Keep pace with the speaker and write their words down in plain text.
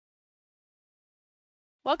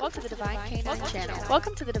Welcome to the Divine Canine Channel.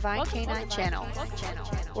 Welcome to the Divine Canine Channel,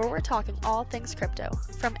 where we're talking all things crypto,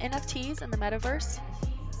 from NFTs and the metaverse,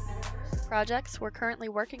 projects we're currently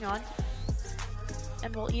working on,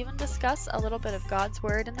 and we'll even discuss a little bit of God's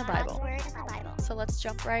Word in the Bible. So let's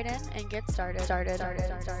jump right in and get started.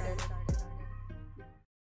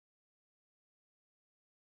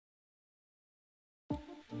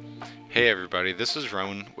 Hey everybody, this is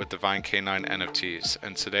Rowan with Divine Canine NFTs,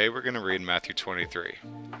 and today we're going to read Matthew 23.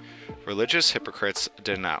 Religious hypocrites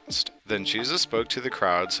denounced. Then Jesus spoke to the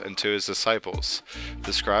crowds and to his disciples.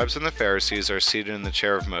 The scribes and the Pharisees are seated in the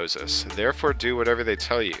chair of Moses. Therefore do whatever they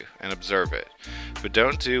tell you, and observe it. But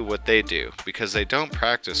don't do what they do, because they don't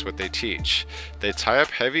practice what they teach. They tie up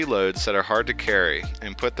heavy loads that are hard to carry,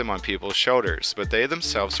 and put them on people's shoulders, but they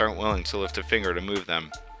themselves aren't willing to lift a finger to move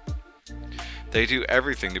them. They do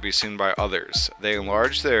everything to be seen by others. They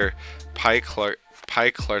enlarge their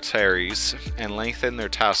piclarteries and lengthen their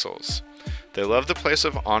tassels. They love the place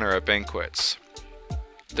of honor at banquets,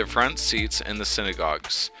 the front seats in the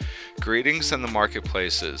synagogues, greetings in the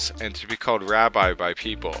marketplaces, and to be called rabbi by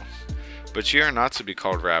people. But ye are not to be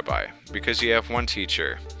called rabbi, because ye have one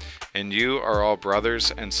teacher, and you are all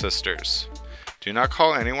brothers and sisters. Do not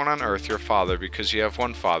call anyone on earth your father, because ye have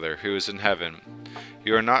one Father, who is in heaven.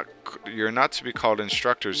 You are not to be called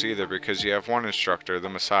instructors either, because ye have one instructor, the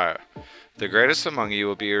Messiah. The greatest among you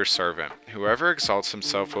will be your servant. Whoever exalts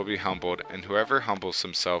himself will be humbled, and whoever humbles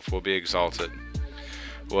himself will be exalted.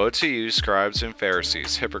 Woe to you, scribes and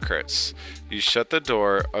Pharisees, hypocrites! You shut the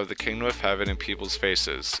door of the kingdom of heaven in people's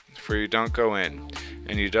faces, for you don't go in,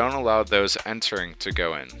 and you don't allow those entering to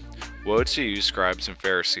go in. Woe to you, scribes and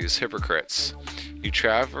Pharisees, hypocrites! You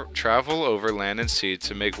travel over land and sea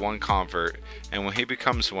to make one convert, and when he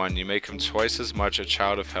becomes one, you make him twice as much a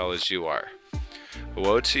child of hell as you are.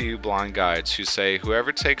 Woe to you, blind guides, who say,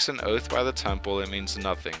 whoever takes an oath by the temple, it means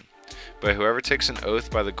nothing. But whoever takes an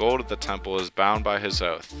oath by the gold of the temple is bound by his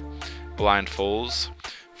oath. Blind fools!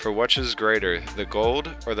 For which is greater, the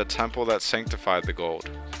gold or the temple that sanctified the gold?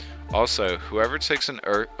 Also, whoever takes an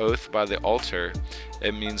oath by the altar,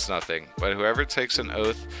 it means nothing. But whoever takes an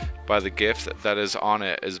oath by the gift that is on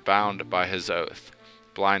it is bound by his oath.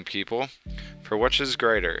 Blind people! For which is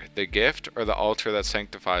greater, the gift or the altar that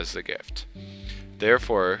sanctifies the gift?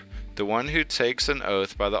 Therefore, the one who takes an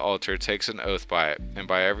oath by the altar takes an oath by it, and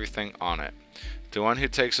by everything on it. The one who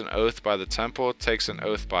takes an oath by the temple takes an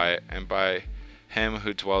oath by it, and by him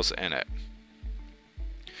who dwells in it.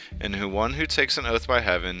 And one who takes an oath by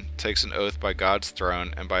heaven takes an oath by God's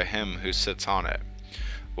throne, and by him who sits on it.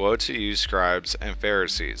 Woe to you, scribes and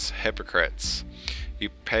Pharisees, hypocrites! You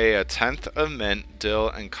pay a tenth of mint, dill,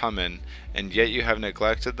 and cumin, and yet you have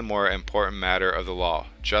neglected the more important matter of the law,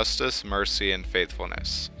 justice, mercy, and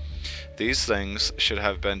faithfulness. These things should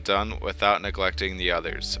have been done without neglecting the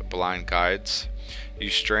others. Blind guides! You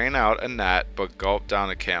strain out a gnat, but gulp down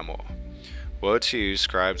a camel. Woe to you,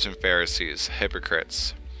 scribes and Pharisees,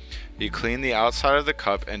 hypocrites! You clean the outside of the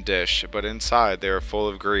cup and dish, but inside they are full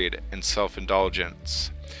of greed and self-indulgence.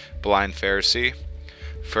 Blind Pharisee!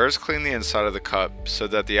 First clean the inside of the cup, so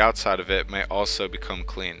that the outside of it may also become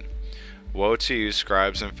clean. Woe to you,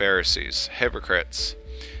 scribes and Pharisees, hypocrites!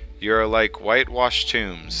 You are like whitewashed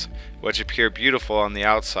tombs, which appear beautiful on the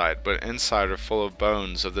outside, but inside are full of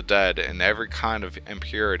bones of the dead and every kind of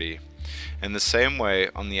impurity. In the same way,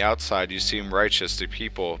 on the outside you seem righteous to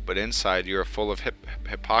people, but inside you are full of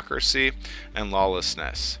hypocrisy and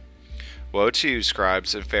lawlessness. Woe to you,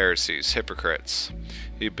 scribes and Pharisees, hypocrites!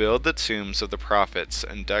 You build the tombs of the prophets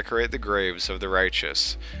and decorate the graves of the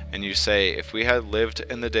righteous, and you say, if we had lived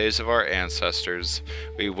in the days of our ancestors,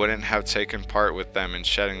 we wouldn't have taken part with them in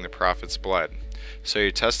shedding the prophets' blood. So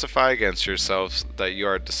you testify against yourselves that you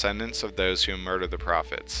are descendants of those who murdered the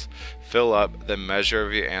prophets. Fill up the measure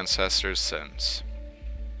of your ancestors' sins.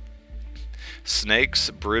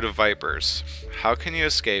 Snakes, brood of vipers! How can you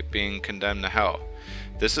escape being condemned to hell?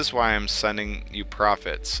 This is why I am sending you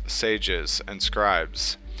prophets, sages, and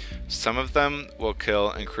scribes. Some of them will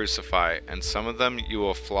kill and crucify, and some of them you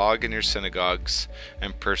will flog in your synagogues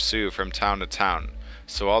and pursue from town to town.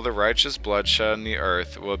 So all the righteous blood shed on the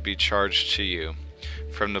earth will be charged to you,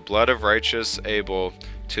 from the blood of righteous Abel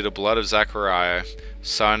to the blood of Zechariah,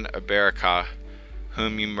 son of Berechiah,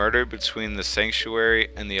 whom you murdered between the sanctuary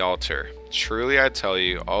and the altar. Truly I tell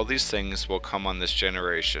you, all these things will come on this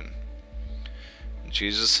generation.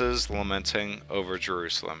 Jesus is lamenting over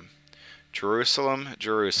Jerusalem. Jerusalem,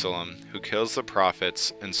 Jerusalem, who kills the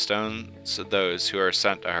prophets and stones those who are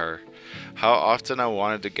sent to her. How often I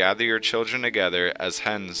wanted to gather your children together as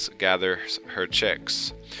hens gather her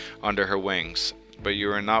chicks under her wings, but you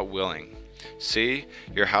are not willing. See,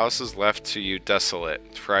 your house is left to you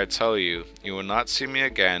desolate. For I tell you, you will not see me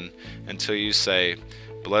again until you say,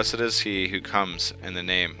 Blessed is he who comes in the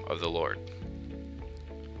name of the Lord.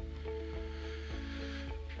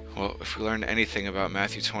 Well, if we learned anything about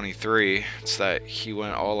Matthew 23, it's that he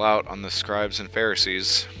went all out on the scribes and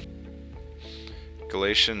Pharisees.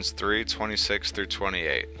 Galatians 3:26 through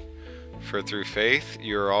 28. For through faith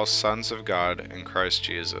you are all sons of God in Christ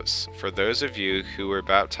Jesus. For those of you who were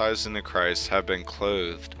baptized into Christ have been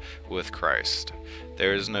clothed with Christ.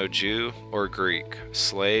 There is no Jew or Greek,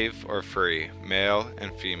 slave or free, male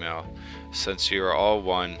and female, since you are all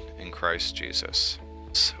one in Christ Jesus.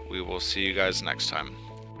 We will see you guys next time.